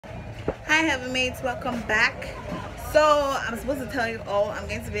Heaven mates, welcome back. So I'm supposed to tell you all I'm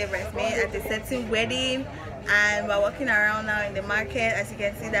going to be a bridesmaid at a certain wedding, and we're walking around now in the market. As you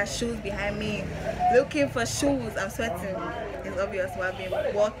can see, there's shoes behind me, looking for shoes. I'm sweating, it's obvious. I've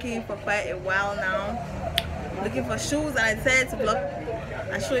been walking for quite a while now looking for shoes, and I decided to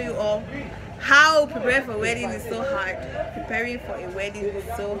vlog and show you all how preparing for a wedding is so hard. Preparing for a wedding is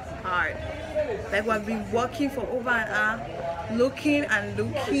so hard. Like, we've been walking for over an hour, looking and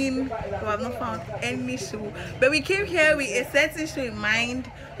looking, but we have not found any shoe. But we came here with a certain shoe in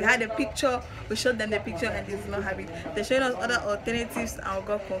mind. We had a picture, we showed them the picture, and they did not have it. They showed us other alternatives and we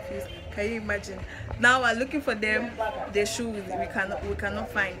got confused. Can you imagine? Now we're looking for them, the shoes we cannot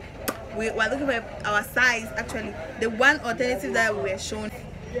find. We're looking for our size. Actually, the one alternative that we were shown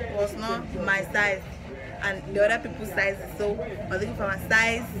was not my size and the other people's sizes, so we're looking for our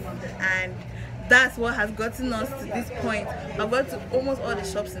size, and that's what has gotten us to this point. I've got to almost all the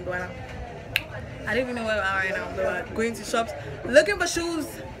shops in DOUALA. I don't even know where we are right now, but we're going to shops looking for shoes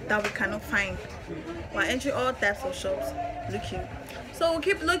that we cannot find. We're entering all types of shops looking, so we'll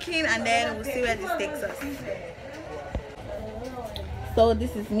keep looking and then we'll see where this takes us. So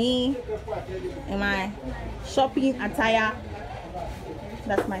this is me in my shopping attire.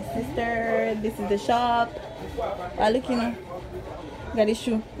 That's my sister. This is the shop. We're looking at the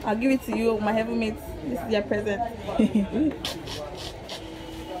shoe. I'll give it to you, my heaven mates. This is your present.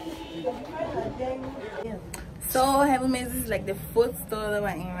 So heaven mates, this is like the fourth store that we're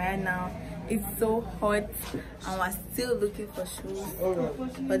in right now. It's so hot and we're still looking for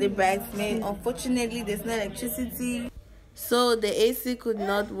shoes for the bridesmaid. Unfortunately, there's no electricity, so the AC could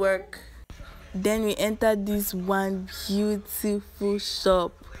not work. Then we entered this one beautiful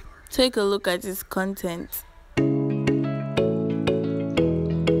shop. Take a look at its content.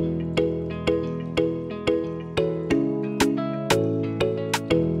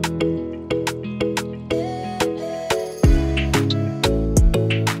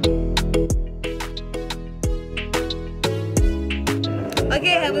 Okay,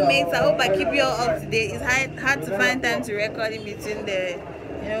 heaven mates, I hope I keep you all up to date. It's hard to find time to record in between the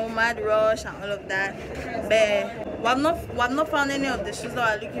mad rush and all of that, but we've not found any of the shoes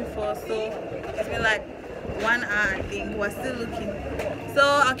that we're looking for, so it's been like 1 hour. I think we're still looking, so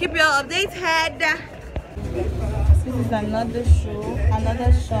I'll keep you all updated. This is another shoe,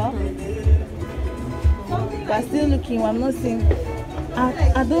 another shop. We're still looking. I'm not seeing.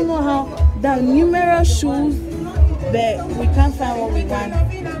 I don't know how. There are numerous shoes, but we can't find what we want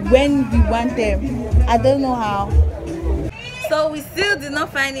when we want them. I don't know how. So we still did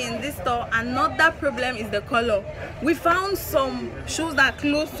not find it in this store. Another problem is the color. We found some shoes that are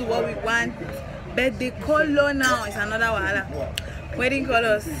close to what we want, but the color now is another wahala. Wedding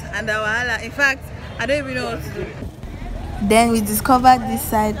colors and the wahala. In fact, I don't even know what to do. Then we discovered this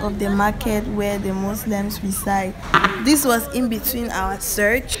side of the market where the Muslims reside. This was in between our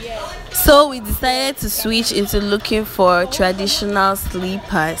search, so we decided to switch into looking for traditional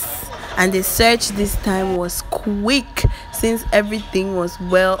slippers. And the search this time was quick since everything was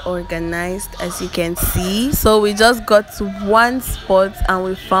well organized, as you can see. So we just got to one spot and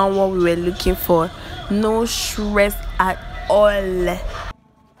we found what we were looking for. No stress at all.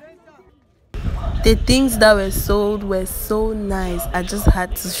 The things that were sold were so nice. I just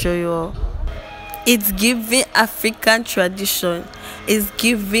had to show you all. It's giving African tradition. It's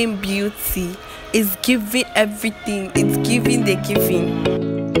giving beauty. It's giving everything. It's giving the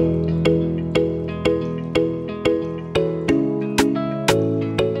giving.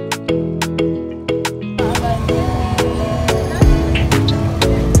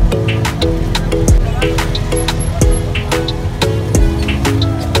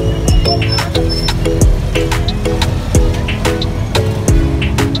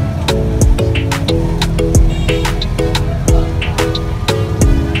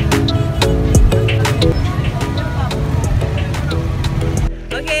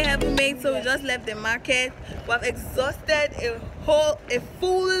 So we just left the market. We have exhausted a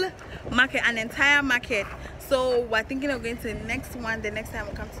full market, an entire market. So we're thinking of going to the next one the next time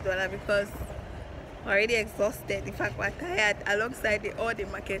we come to DOUALA, because we're already exhausted. In fact, we're tired. Alongside all the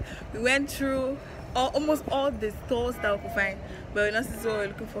market, we went through almost all the stores that we could find, but we're not seeing what we're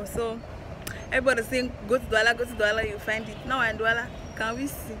looking for. So everybody's saying go to DOUALA, you'll find it. Now we're in DOUALA. Can we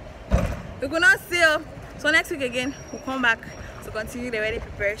see? We could not see. So next week again we'll come back to continue the wedding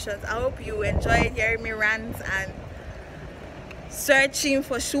preparations. I hope you enjoyed hearing me rant and searching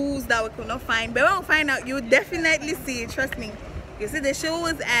for shoes that we could not find, but when we find out, you'll definitely see it. Trust me, you see the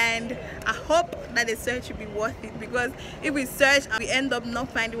shoes, and I hope that the search will be worth it, because if we search and we end up not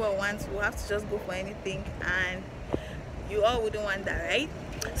finding what we want, we'll have to just go for anything, and you all wouldn't want that, right?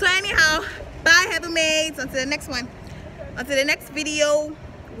 So anyhow, bye heavy maids, until the next one, until the next video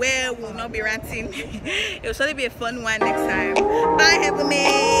where we'll not be ranting. It will surely be a fun one next time. Bye heavy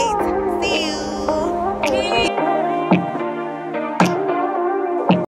maids, see you.